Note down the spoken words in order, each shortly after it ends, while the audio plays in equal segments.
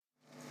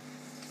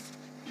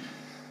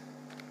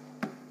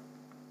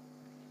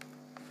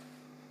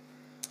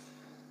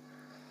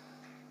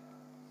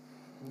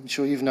I'm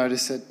sure you've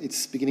noticed that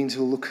it's beginning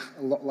to look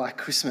a lot like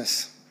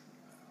Christmas.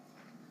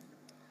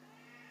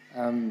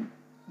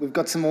 We've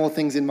got some more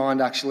things in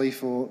mind actually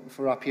for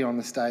up here on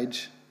the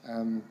stage.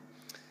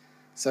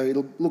 So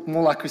it'll look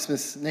more like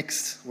Christmas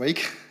next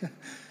week,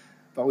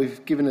 but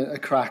we've given it a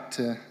crack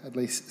to at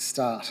least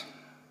start.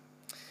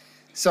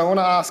 So I want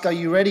to ask, are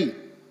you ready?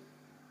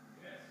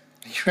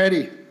 Yes. Are you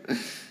ready?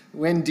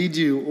 When did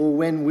you or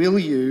when will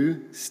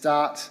you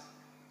start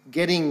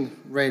getting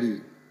ready?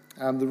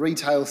 The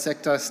retail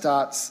sector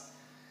starts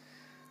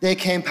their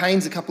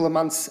campaigns a couple of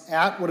months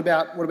out. What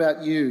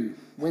about you?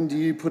 When do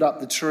you put up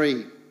the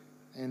tree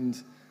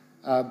and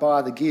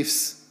buy the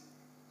gifts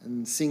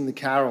and sing the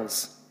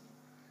carols?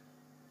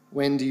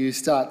 When do you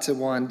start to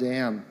wind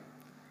down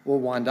or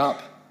wind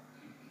up?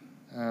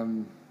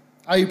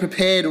 Are you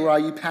prepared or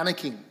are you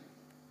panicking?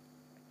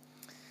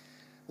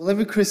 Well,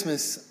 every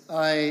Christmas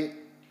I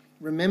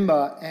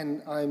remember,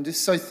 and I'm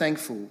just so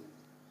thankful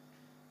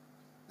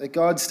that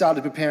God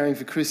started preparing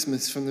for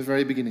Christmas from the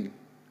very beginning.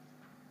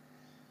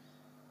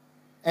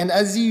 And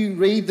as you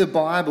read the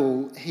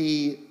Bible,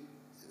 he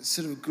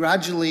sort of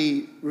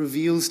gradually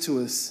reveals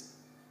to us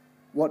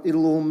what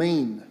it'll all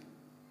mean.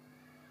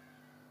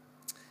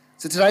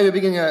 So today we're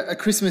beginning a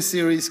Christmas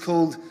series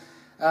called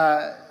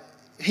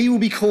He Will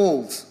Be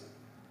Called.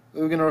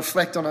 We're going to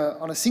reflect on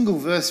a single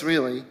verse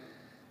really,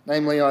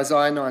 namely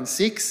Isaiah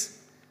 9:6.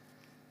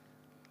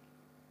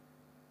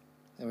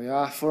 There we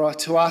are. For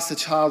to us a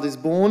child is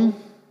born,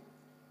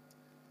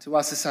 to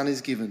us a son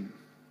is given,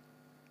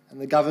 and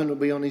the government will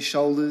be on his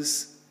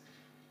shoulders,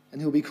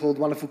 and he'll be called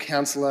Wonderful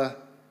Counsellor,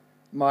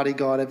 Mighty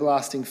God,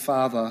 Everlasting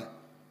Father,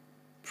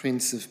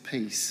 Prince of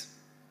Peace.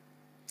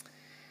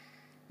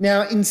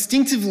 Now,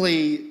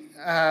 instinctively,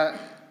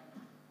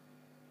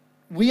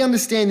 we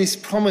understand this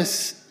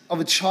promise of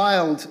a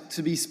child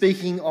to be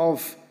speaking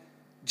of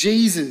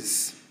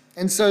Jesus.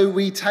 And so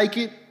we take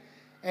it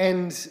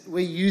and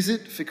we use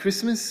it for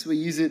Christmas. We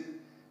use it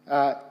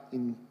for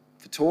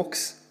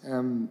talks.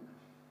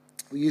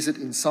 We use it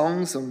in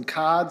songs, on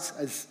cards,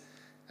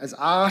 as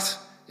art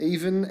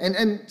even.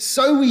 And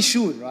so we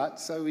should, right?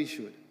 So we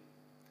should.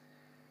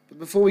 But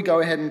before we go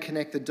ahead and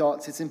connect the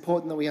dots, it's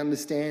important that we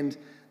understand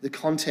the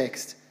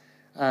context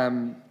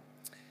in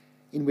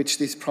which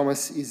this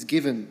promise is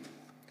given.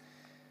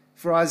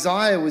 For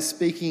Isaiah was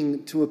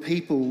speaking to a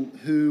people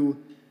who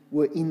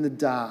were in the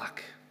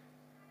dark.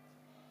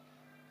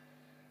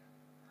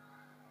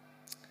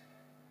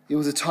 It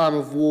was a time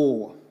of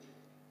war,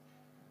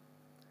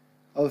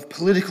 of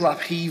political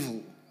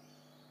upheaval,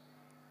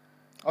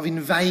 of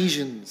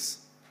invasions,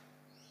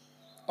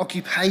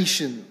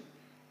 occupation,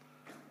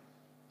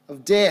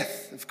 of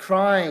death, of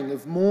crying,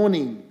 of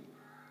mourning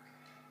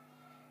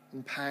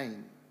and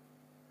pain.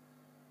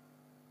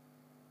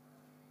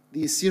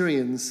 The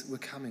Assyrians were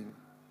coming.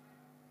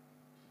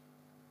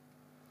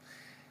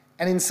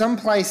 And in some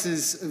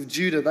places of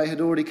Judah, they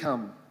had already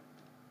come.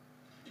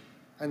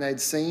 And they'd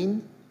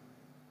seen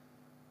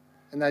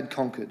and they'd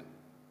conquered.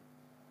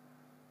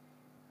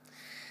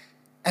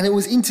 And it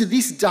was into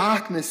this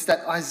darkness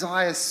that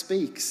Isaiah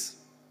speaks.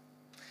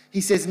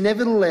 He says,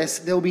 nevertheless,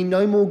 there will be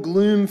no more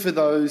gloom for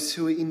those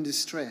who are in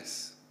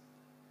distress.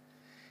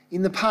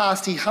 In the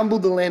past, he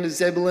humbled the land of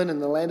Zebulun and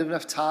the land of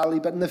Naphtali,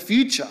 but in the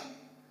future,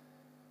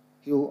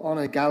 he will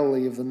honour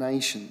Galilee of the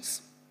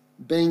nations.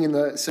 Being in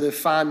the sort of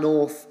far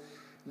north,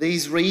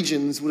 these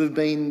regions would have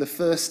been the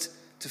first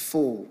to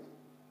fall.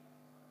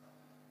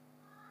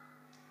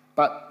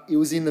 But it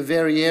was in the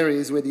very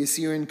areas where the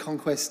Assyrian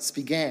conquests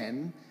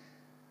began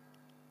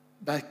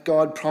that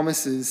God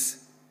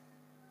promises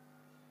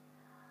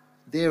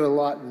there a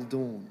light will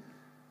dawn.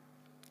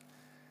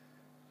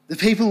 The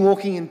people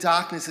walking in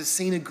darkness have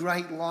seen a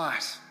great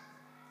light.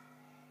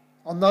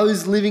 On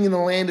those living in the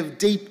land of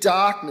deep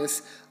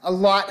darkness, a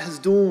light has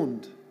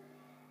dawned.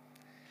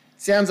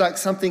 Sounds like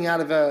something out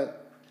of a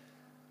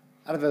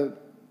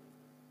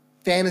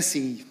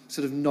fantasy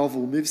sort of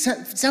novel movie.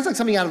 Sounds like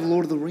something out of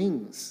Lord of the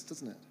Rings,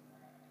 doesn't it?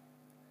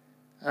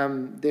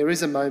 There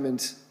is a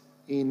moment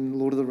in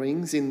Lord of the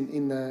Rings,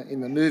 in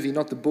the movie,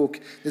 not the book.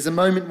 There's a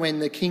moment when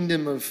the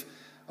kingdom of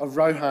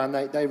Rohan,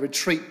 they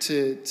retreat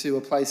to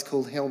a place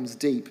called Helm's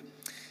Deep,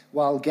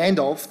 while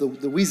Gandalf,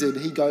 the wizard,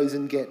 he goes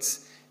and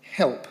gets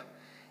help.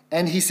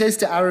 And he says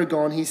to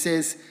Aragorn, he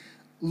says,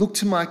 look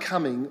to my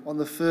coming on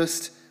the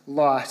first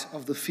light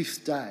of the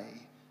 5th day.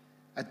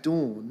 At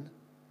dawn,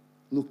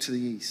 look to the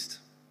east.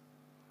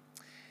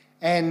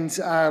 And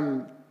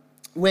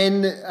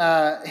when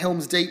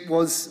Helm's Deep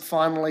was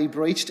finally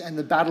breached and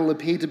the battle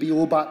appeared to be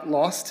all but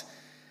lost,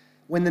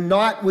 when the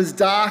night was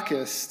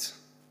darkest,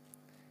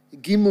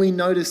 Gimli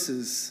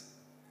notices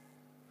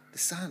the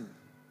sun.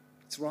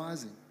 It's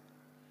rising.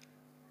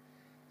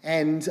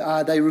 And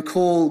they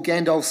recall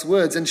Gandalf's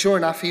words, and sure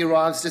enough, he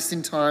arrives just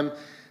in time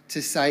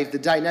to save the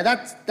day. Now,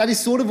 that is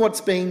sort of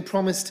what's being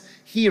promised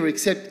here,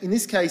 except in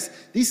this case,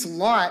 this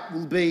light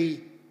will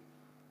be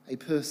a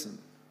person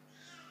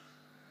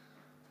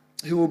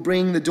who will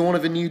bring the dawn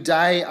of a new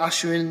day,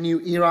 usher in a new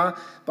era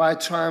by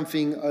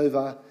triumphing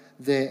over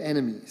their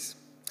enemies.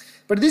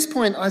 But at this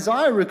point,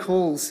 Isaiah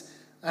recalls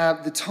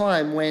the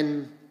time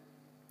when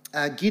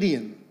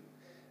Gideon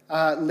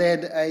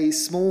led a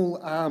small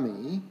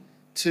army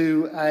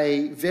to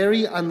a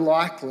very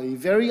unlikely,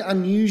 very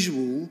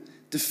unusual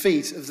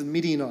defeat of the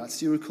Midianites.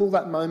 Do you recall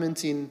that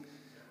moment in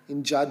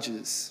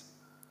Judges?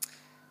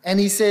 And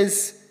he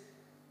says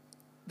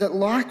that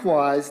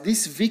likewise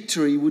this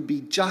victory would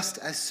be just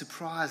as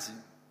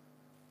surprising,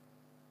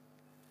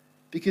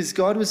 because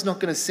God was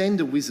not going to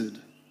send a wizard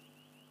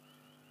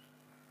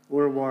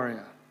or a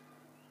warrior.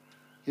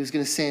 He was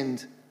going to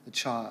send a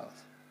child.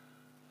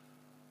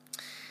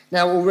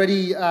 Now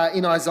already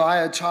in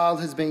Isaiah, a child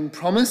has been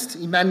promised,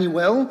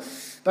 Emmanuel,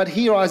 but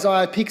here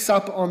Isaiah picks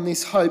up on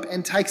this hope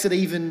and takes it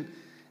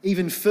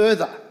even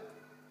further.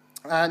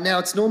 Now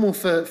it's normal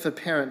for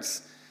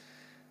parents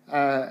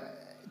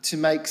to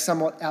make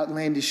somewhat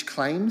outlandish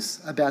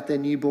claims about their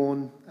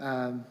newborn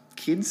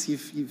kids.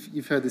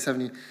 You've heard this,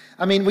 haven't you?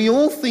 I mean, we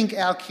all think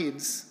our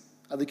kids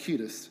are the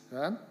cutest,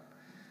 right?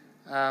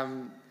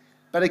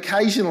 But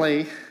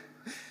occasionally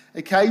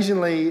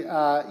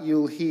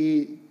you'll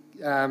hear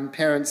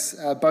parents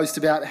boast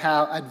about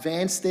how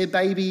advanced their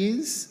baby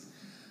is,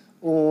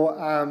 or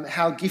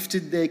how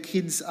gifted their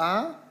kids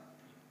are.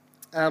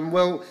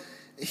 Well,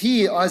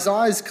 here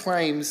Isaiah's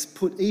claims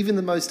put even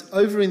the most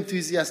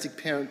over-enthusiastic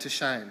parent to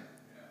shame.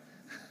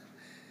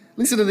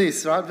 Listen to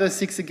this, right? Verse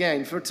 6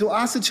 again. For to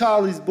us a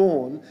child is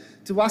born,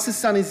 to us a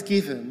son is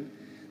given,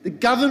 the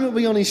government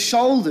will be on his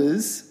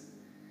shoulders,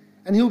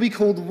 and he'll be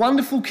called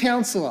Wonderful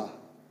Counsellor,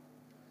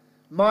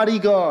 Mighty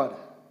God,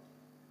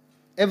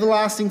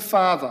 Everlasting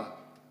Father,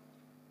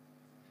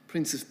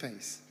 Prince of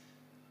Peace.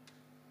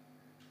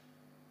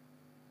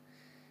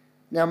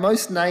 Now,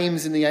 most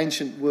names in the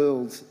ancient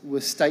world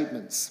were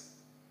statements,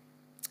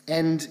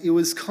 and it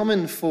was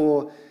common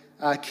for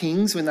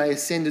kings, when they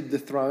ascended the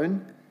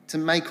throne, to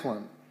make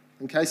one.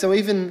 Okay, so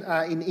even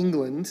in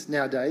England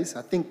nowadays,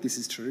 I think this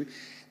is true,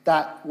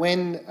 that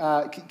when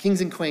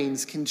kings and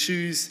queens can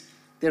choose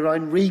their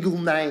own regal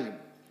name,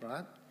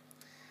 right?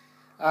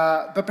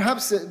 But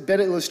perhaps a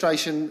better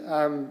illustration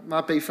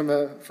might be from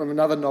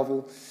another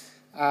novel,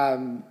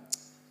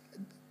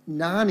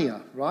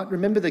 Narnia, right?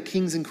 Remember the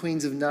kings and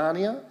queens of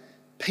Narnia?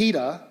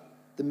 Peter,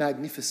 the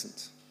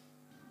Magnificent.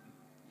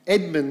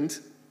 Edmund,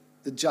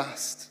 the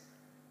Just.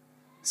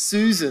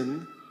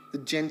 Susan, the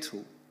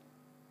Gentle.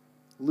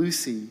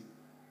 Lucy,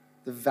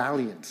 the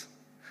Valiant.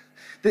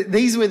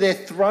 These were their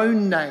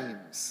throne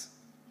names,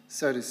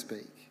 so to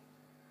speak.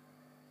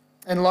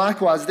 And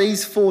likewise,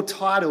 these four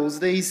titles,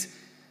 these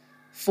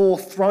four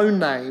throne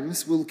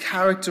names will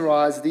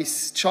characterise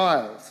this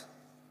child.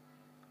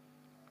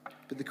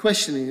 But the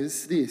question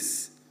is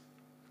this: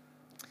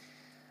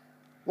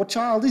 what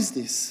child is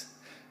this?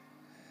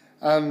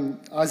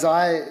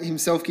 Isaiah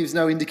himself gives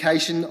no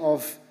indication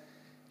of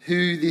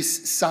who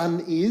this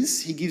son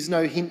is. He gives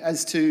no hint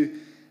as to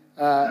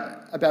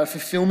about a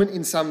fulfilment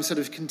in some sort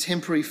of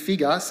contemporary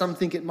figure. Some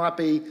think it might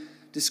be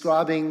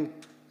describing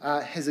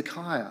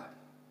Hezekiah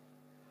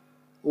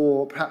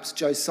or perhaps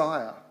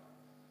Josiah.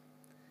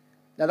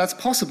 Now that's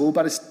possible,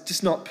 but it's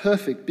just not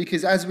perfect,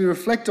 because as we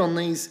reflect on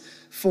these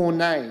four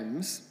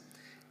names,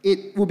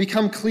 it will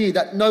become clear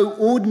that no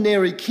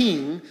ordinary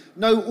king,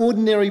 no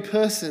ordinary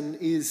person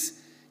is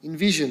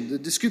envisioned. The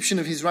description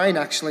of his reign,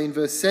 actually, in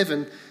verse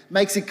 7,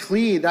 makes it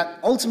clear that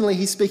ultimately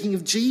he's speaking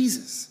of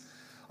Jesus.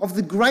 Of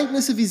the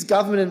greatness of his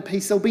government and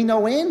peace, there'll be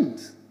no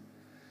end.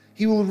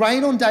 He will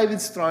reign on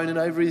David's throne and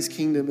over his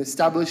kingdom,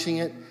 establishing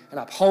it and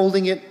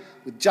upholding it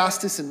with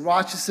justice and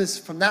righteousness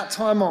from that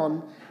time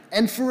on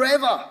and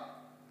forever.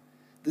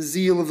 The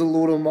zeal of the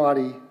Lord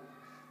Almighty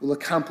will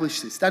accomplish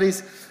this. That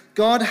is,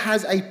 God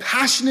has a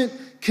passionate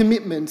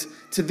commitment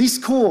to this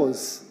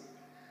cause,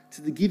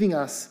 to the giving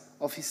us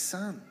of his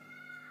Son.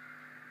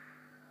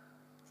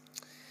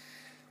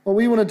 What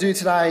we want to do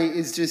today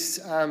is just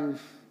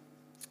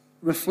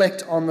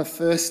reflect on the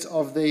first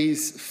of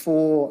these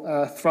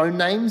four throne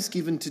names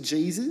given to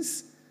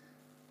Jesus: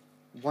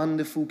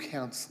 Wonderful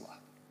Counsellor.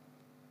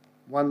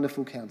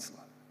 Wonderful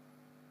Counsellor.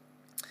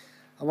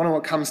 I wonder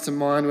what comes to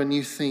mind when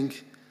you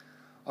think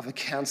of a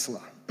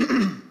counsellor.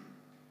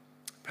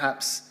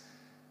 Perhaps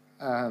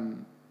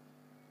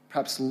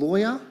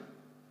lawyer,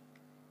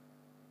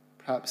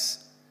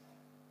 perhaps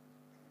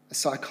a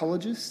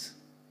psychologist,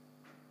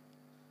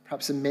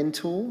 perhaps a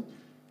mentor.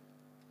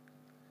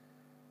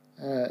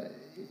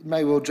 It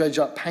may well dredge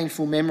up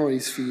painful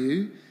memories for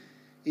you.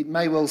 It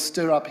may well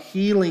stir up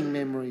healing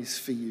memories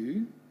for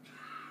you.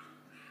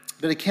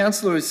 But a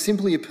counsellor is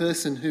simply a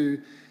person who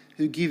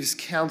gives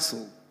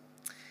counsel.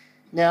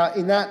 Now,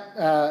 in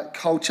that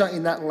culture,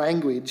 in that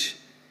language,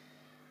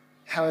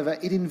 however,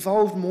 it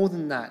involved more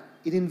than that.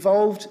 It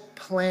involved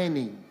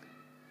planning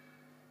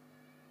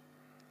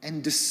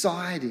and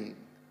deciding.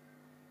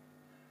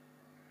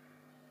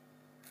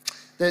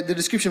 The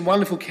description,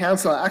 Wonderful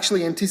Counsellor,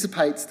 actually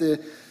anticipates the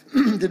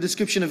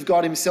description of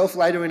God himself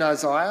later in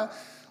Isaiah.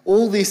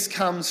 All this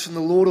comes from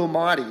the Lord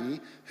Almighty,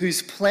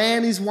 whose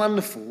plan is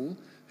wonderful,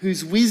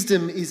 whose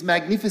wisdom is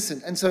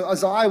magnificent. And so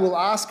Isaiah will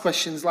ask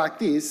questions like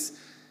this: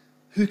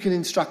 who can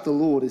instruct the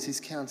Lord as his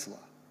counsellor?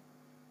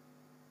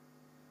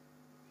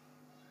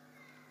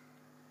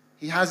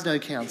 He has no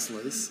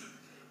counsellors.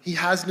 He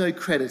has no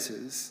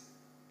creditors.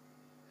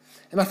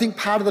 And I think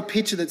part of the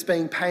picture that's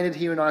being painted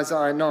here in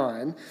Isaiah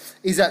 9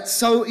 is that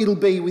so it'll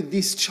be with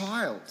this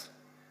child.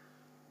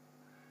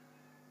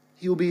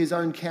 He will be his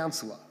own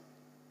counsellor.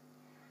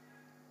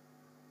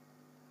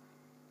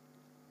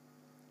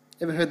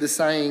 Ever heard the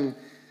saying,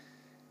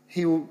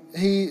 he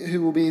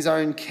who will be his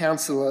own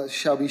counsellor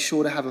shall be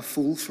sure to have a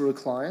fool for a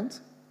client?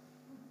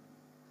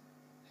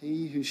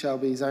 He who shall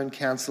be his own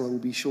counsellor will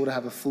be sure to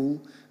have a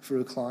fool for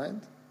a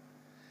client.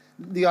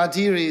 The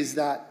idea is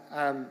that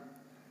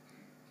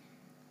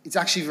it's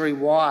actually very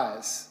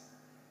wise,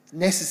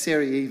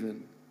 necessary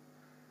even,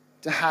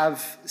 to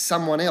have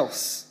someone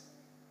else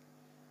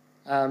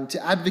to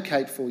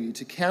advocate for you,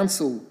 to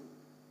counsel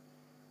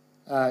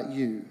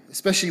you,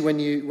 especially when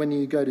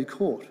you go to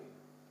court.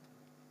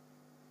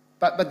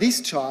 But this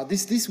child,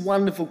 this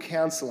wonderful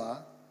counsellor,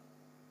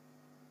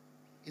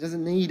 he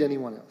doesn't need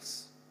anyone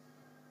else.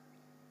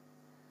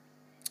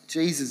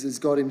 Jesus, as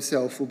God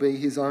himself, will be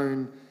his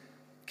own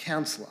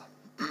counsellor.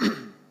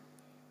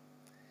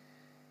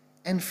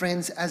 And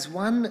friends, as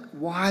one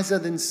wiser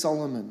than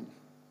Solomon,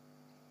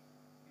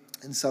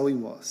 and so he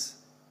was,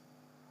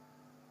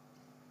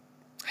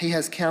 he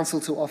has counsel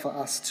to offer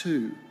us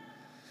too.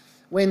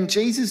 When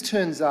Jesus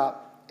turns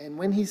up and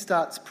when he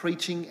starts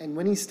preaching and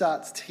when he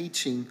starts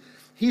teaching,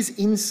 his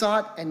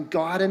insight and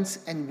guidance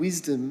and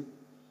wisdom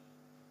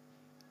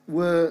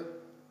were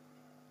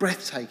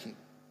breathtaking.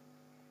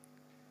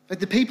 Like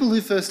the people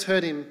who first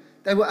heard him,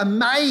 they were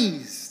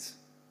amazed.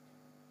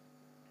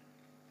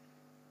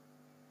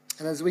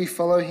 And as we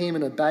follow him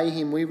and obey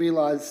him, we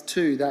realise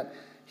too that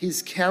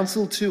his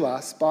counsel to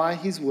us by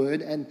his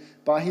word and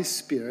by his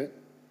spirit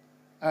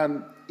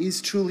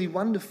is truly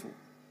wonderful.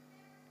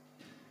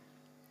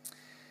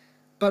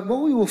 But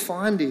what we will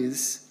find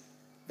is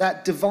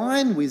that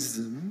divine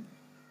wisdom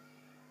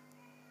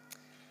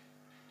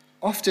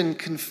often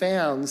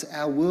confounds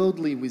our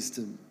worldly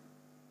wisdom.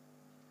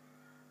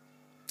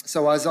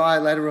 So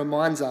Isaiah later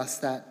reminds us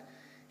that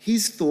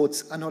his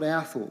thoughts are not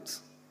our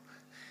thoughts.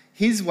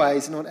 His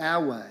ways are not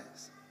our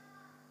ways.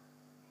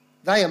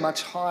 They are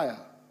much higher.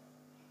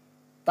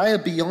 They are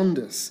beyond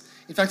us.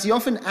 In fact, he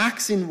often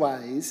acts in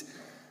ways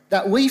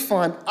that we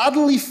find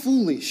utterly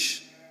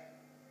foolish,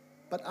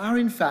 but are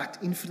in fact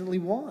infinitely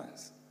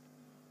wise.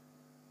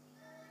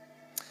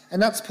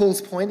 And that's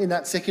Paul's point in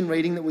that second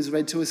reading that was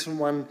read to us from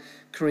 1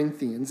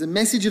 Corinthians. The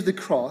message of the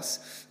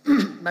cross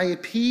may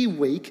appear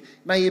weak,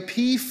 may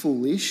appear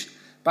foolish,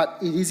 but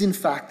it is in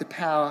fact the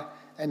power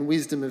and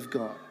wisdom of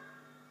God.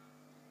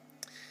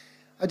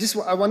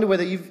 I wonder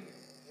whether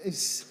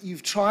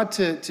you've tried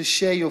to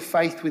share your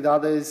faith with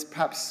others,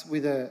 perhaps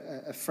with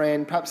a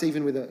friend, perhaps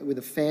even with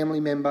a family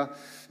member.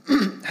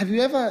 Have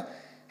you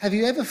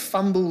ever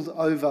fumbled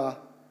over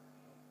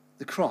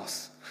the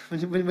cross?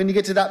 When you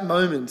get to that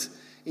moment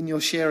in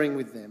your sharing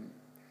with them,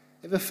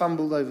 ever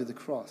fumbled over the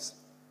cross?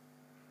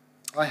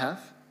 I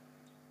have.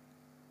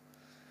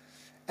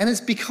 And it's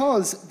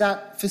because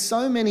that for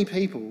so many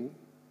people,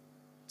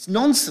 it's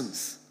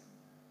nonsense.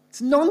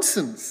 It's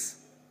nonsense.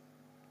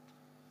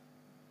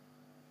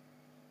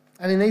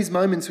 And in these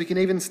moments, we can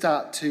even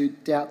start to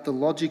doubt the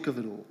logic of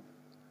it all.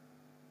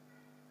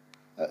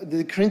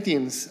 The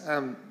Corinthians,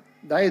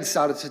 they had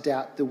started to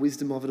doubt the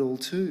wisdom of it all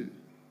too.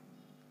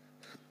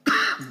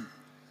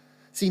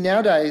 See,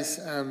 nowadays,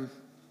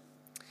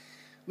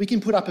 we can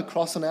put up a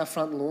cross on our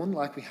front lawn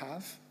like we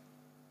have,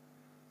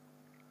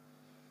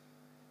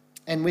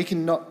 and we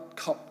can not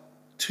cop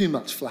too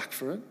much flack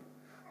for it.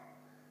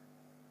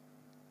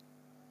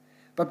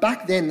 But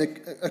back then,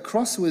 a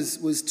cross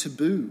was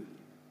taboo.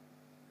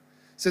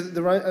 So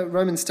the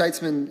Roman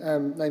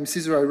statesman named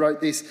Cicero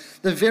wrote this: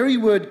 the very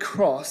word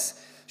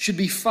cross should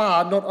be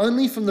far not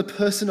only from the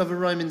person of a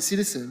Roman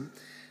citizen,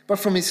 but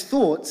from his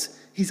thoughts,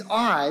 his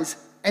eyes,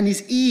 and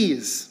his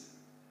ears.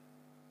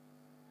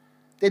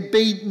 There'd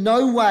be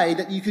no way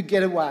that you could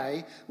get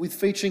away with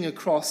featuring a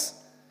cross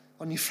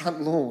on your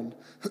front lawn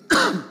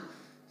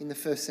in the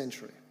first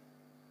century.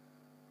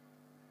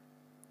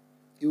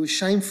 It was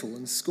shameful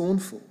and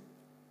scornful.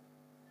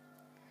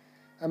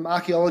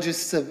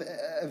 Archaeologists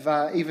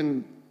have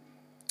even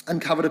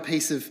uncovered a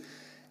piece of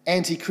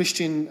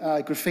anti-Christian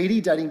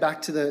graffiti dating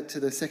back to the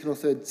 2nd or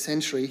 3rd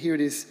century. Here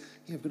it is.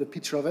 Here I've got a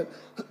picture of it.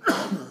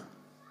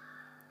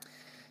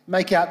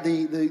 Make out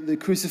the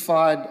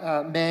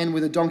crucified man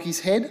with a donkey's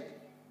head.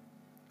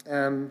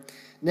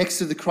 Next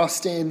to the cross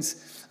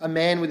stands a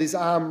man with his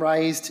arm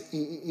raised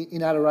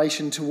in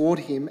adoration toward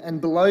him, and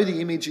below the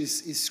image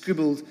is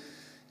scribbled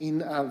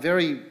in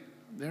very,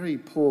 very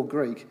poor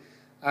Greek.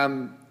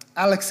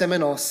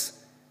 Alexamenos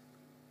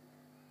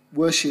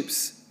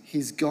worships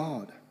his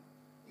God.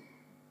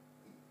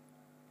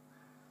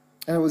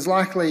 And it was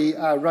likely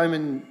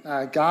Roman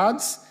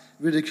guards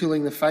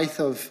ridiculing the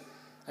faith of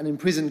an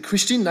imprisoned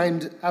Christian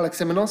named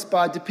Alexamenos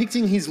by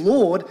depicting his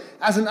Lord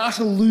as an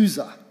utter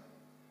loser.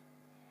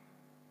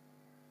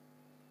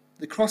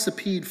 The cross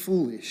appeared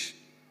foolish.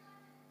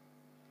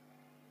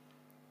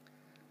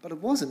 But it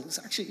wasn't.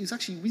 It was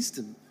actually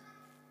wisdom.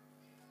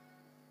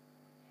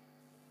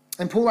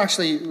 And Paul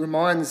actually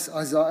recalls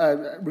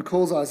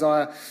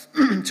Isaiah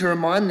to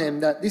remind them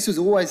that this was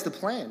always the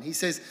plan. He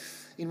says,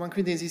 in 1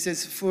 Corinthians, he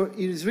says, "For it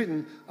is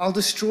written, I'll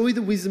destroy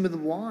the wisdom of the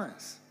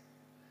wise.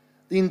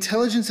 The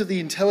intelligence of the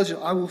intelligent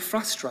I will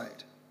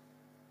frustrate."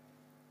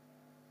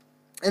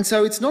 And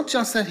so it's not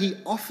just that he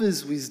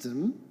offers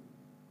wisdom.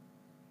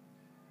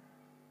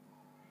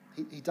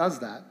 He does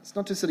that. It's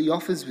not just that he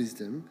offers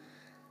wisdom.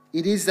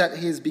 It is that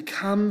he has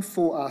become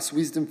for us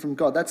wisdom from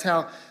God. That's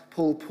how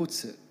Paul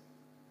puts it.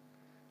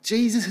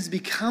 Jesus has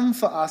become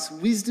for us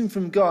wisdom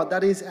from God.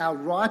 That is our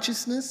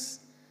righteousness,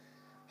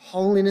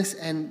 holiness,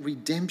 and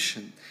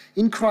redemption.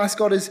 In Christ,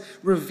 God has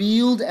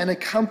revealed and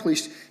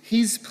accomplished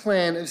his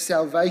plan of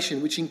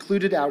salvation, which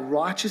included our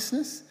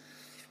righteousness,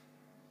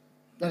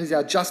 that is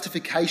our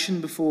justification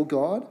before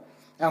God,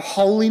 our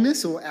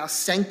holiness or our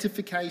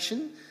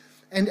sanctification,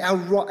 and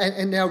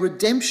our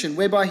redemption,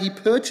 whereby he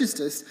purchased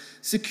us,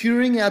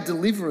 securing our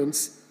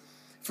deliverance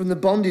from the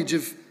bondage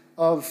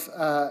of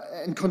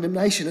and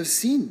condemnation of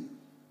sin.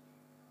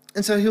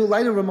 And so he'll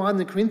later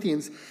remind the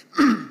Corinthians,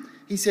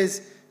 he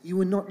says, "You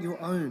were not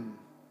your own.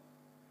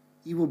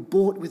 You were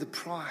bought with a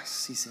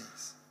price," he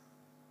says.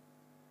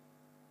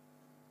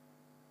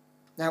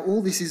 Now,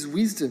 all this is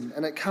wisdom,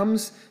 and it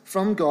comes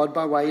from God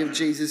by way of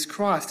Jesus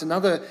Christ.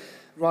 Another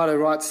writer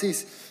writes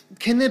this: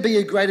 "Can there be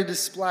a greater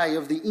display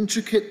of the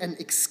intricate and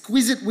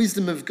exquisite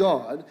wisdom of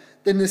God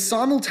than the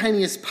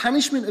simultaneous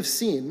punishment of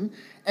sin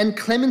and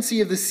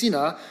clemency of the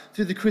sinner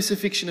through the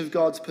crucifixion of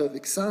God's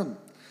perfect Son?"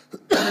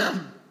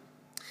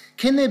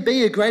 Can there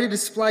be a greater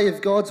display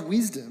of God's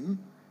wisdom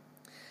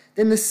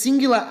than the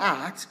singular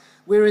act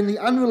wherein the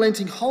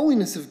unrelenting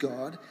holiness of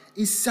God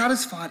is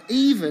satisfied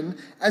even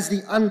as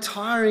the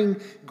untiring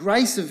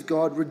grace of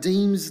God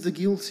redeems the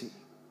guilty?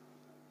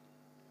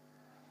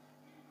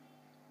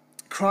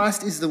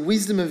 Christ is the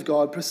wisdom of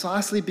God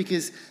precisely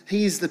because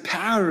he is the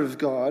power of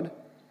God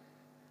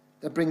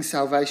that brings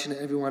salvation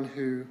to everyone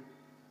who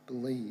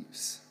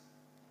believes.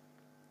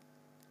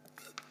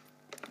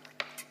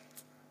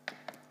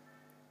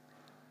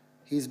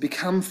 He's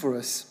become for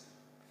us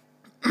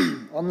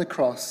on the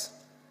cross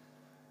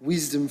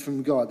wisdom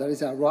from God. That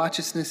is our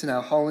righteousness and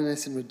our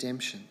holiness and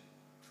redemption.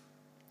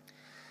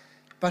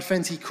 But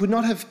friends, he could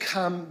not have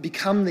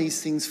become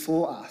these things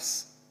for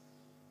us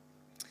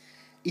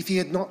if he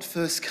had not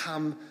first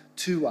come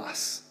to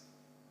us.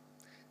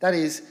 That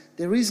is,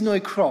 there is no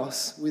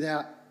cross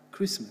without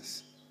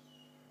Christmas.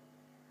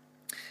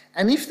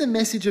 And if the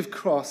message of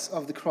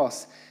the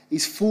cross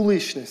is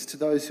foolishness to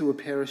those who are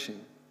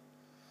perishing,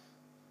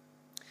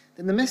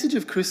 then the message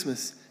of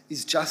Christmas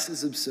is just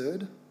as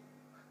absurd.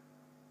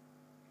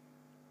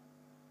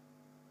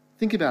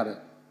 Think about it.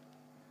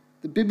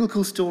 The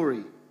biblical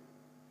story,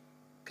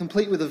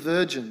 complete with a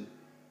virgin,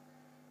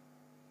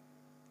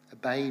 a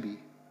baby,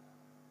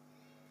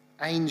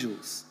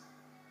 angels.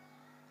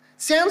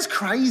 Sounds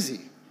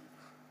crazy.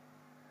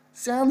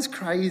 Sounds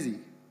crazy.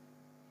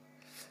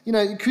 You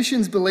know,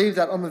 Christians believe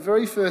that on the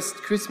very first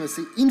Christmas,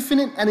 the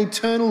infinite and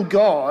eternal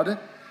God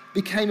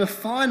became a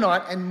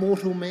finite and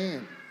mortal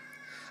man.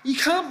 You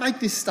can't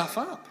make this stuff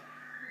up.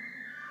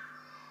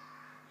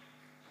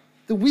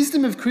 The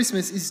wisdom of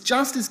Christmas is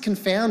just as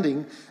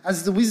confounding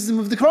as the wisdom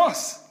of the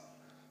cross.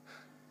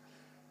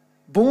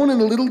 Born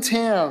in a little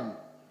town,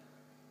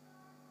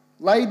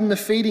 laid in a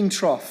feeding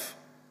trough,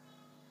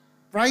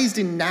 raised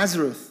in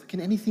Nazareth.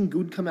 Can anything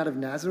good come out of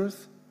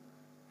Nazareth?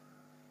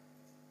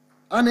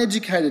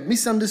 Uneducated,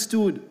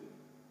 misunderstood,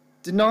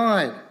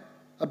 denied,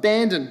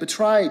 abandoned,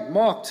 betrayed,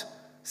 mocked,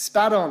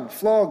 spat on,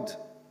 flogged,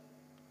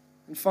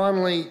 and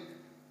finally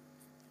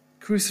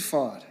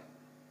crucified,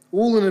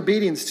 all in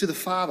obedience to the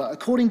Father,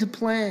 according to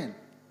plan.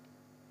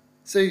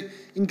 So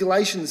in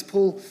Galatians,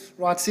 Paul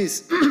writes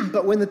this: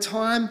 "But when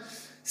the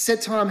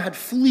set time had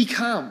fully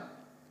come,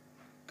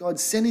 God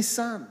sent his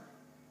Son,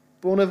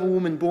 born of a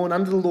woman, born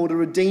under the law, to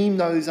redeem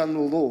those under the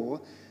law,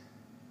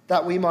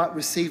 that we might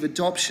receive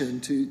adoption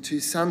to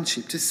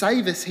sonship. To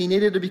save us, he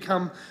needed to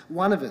become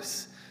one of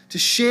us, to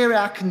share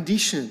our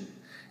condition,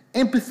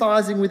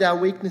 empathizing with our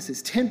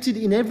weaknesses, tempted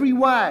in every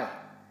way,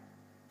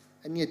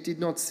 and yet did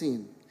not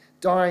sin,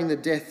 dying the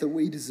death that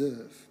we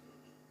deserve.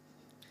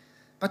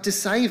 But to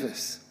save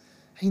us,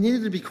 he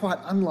needed to be quite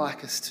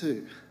unlike us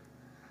too.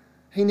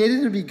 He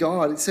needed to be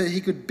God so he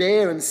could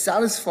bear and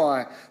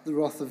satisfy the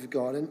wrath of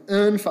God and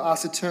earn for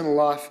us eternal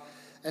life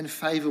and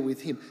favour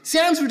with him."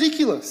 Sounds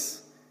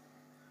ridiculous.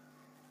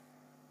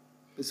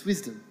 But it's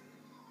wisdom.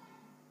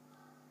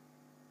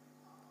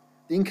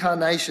 The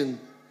incarnation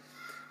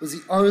was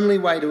the only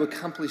way to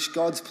accomplish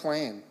God's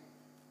plan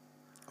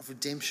of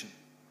redemption.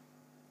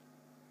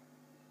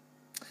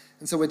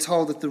 And so we're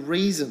told that the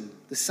reason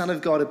the Son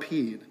of God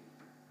appeared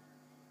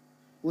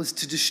was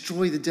to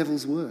destroy the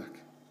devil's work.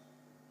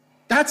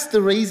 That's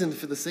the reason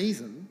for the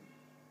season.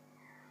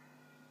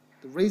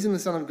 The reason the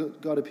Son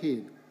of God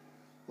appeared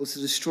was to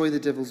destroy the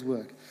devil's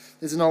work.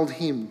 There's an old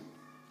hymn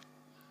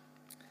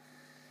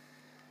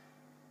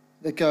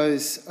that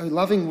goes, "O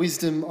loving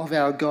wisdom of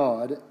our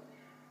God,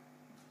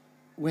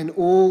 when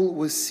all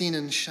was sin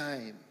and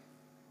shame,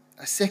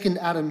 a second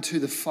Adam to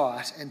the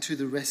fight and to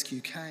the rescue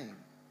came.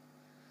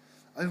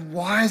 O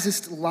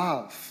wisest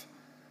love,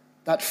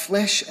 that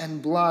flesh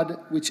and blood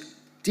which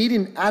did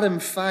in Adam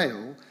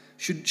fail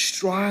should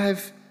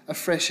strive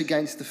afresh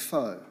against the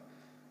foe,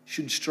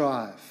 should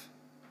strive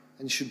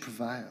and should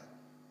prevail.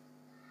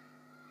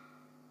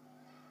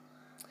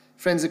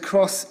 Friends, the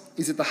cross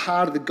is at the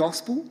heart of the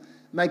gospel,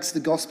 makes the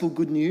gospel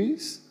good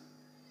news.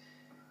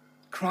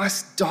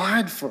 Christ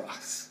died for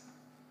us.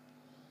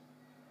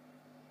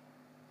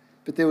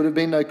 But there would have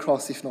been no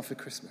cross if not for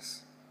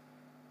Christmas.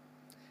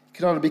 He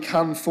could not have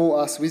become for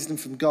us wisdom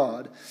from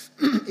God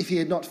if he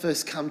had not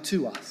first come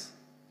to us.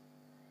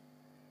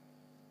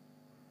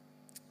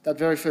 That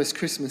very first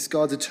Christmas,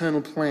 God's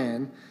eternal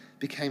plan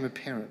became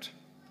apparent.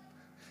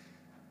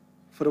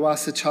 For to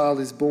us a child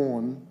is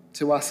born,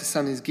 to us a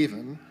son is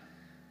given,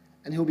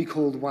 and he'll be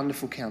called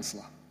Wonderful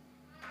Counsellor.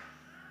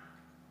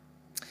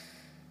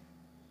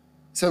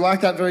 So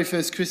like that very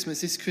first Christmas,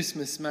 this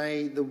Christmas,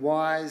 may the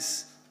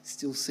wise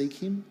still seek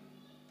him.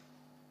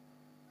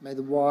 May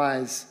the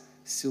wise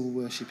still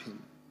worship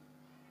him.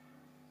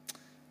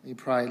 We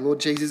pray. Lord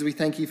Jesus, we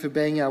thank you for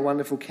being our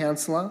wonderful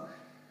Counsellor,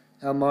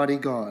 our mighty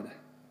God,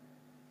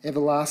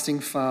 everlasting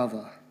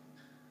Father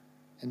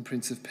and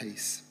Prince of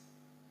Peace.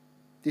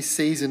 This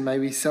season may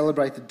we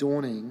celebrate the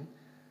dawning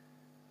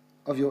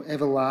of your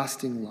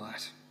everlasting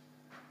light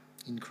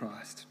in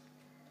Christ.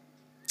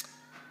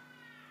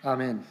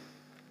 Amen.